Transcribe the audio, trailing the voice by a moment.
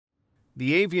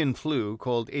The avian flu,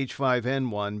 called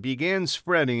H5N1, began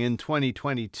spreading in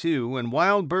 2022, and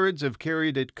wild birds have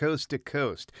carried it coast to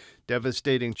coast,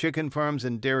 devastating chicken farms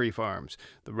and dairy farms.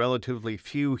 The relatively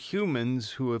few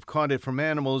humans who have caught it from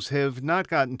animals have not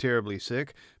gotten terribly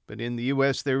sick, but in the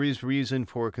U.S. there is reason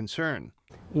for concern.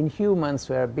 In humans,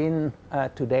 there have been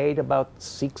to date about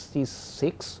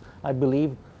 66, I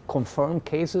believe, confirmed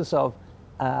cases of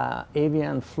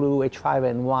avian flu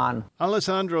H5N1.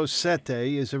 Alessandro Sette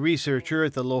is a researcher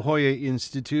at the La Jolla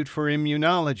Institute for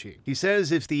Immunology. He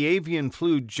says if the avian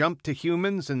flu jumped to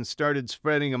humans and started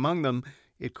spreading among them,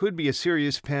 it could be a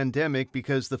serious pandemic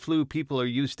because the flu people are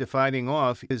used to fighting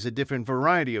off is a different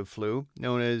variety of flu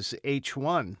known as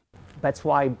H1. That's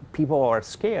why people are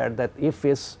scared that if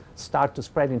this starts to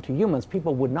spread into humans,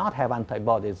 people would not have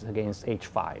antibodies against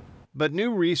H5. But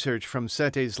new research from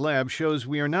Sette's lab shows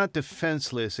we are not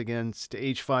defenseless against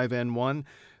H5N1.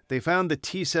 They found that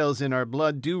T cells in our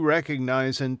blood do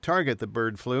recognize and target the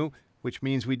bird flu, which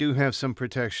means we do have some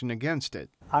protection against it.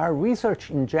 Our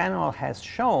research in general has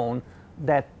shown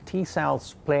that T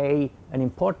cells play an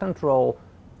important role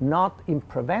not in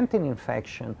preventing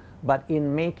infection, but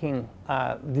in making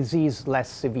disease less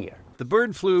severe. The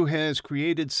bird flu has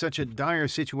created such a dire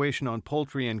situation on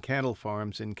poultry and cattle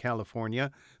farms in California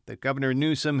that Governor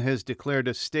Newsom has declared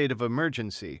a state of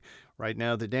emergency. Right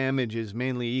now, the damage is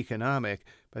mainly economic,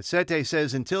 but Sette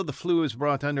says until the flu is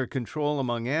brought under control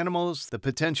among animals, the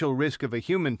potential risk of a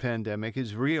human pandemic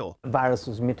is real.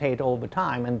 Viruses mutate all the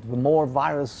time, and the more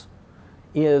virus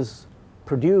is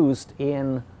produced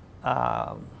in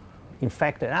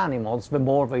infected animals, the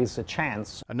more there is a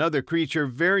chance. Another creature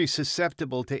very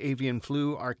susceptible to avian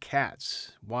flu are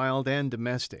cats, wild and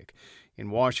domestic.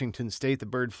 In Washington state, the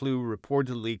bird flu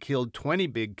reportedly killed 20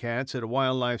 big cats at a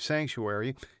wildlife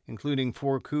sanctuary, including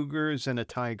 4 cougars and a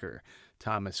tiger.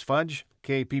 Thomas Fudge,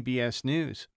 KPBS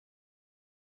News.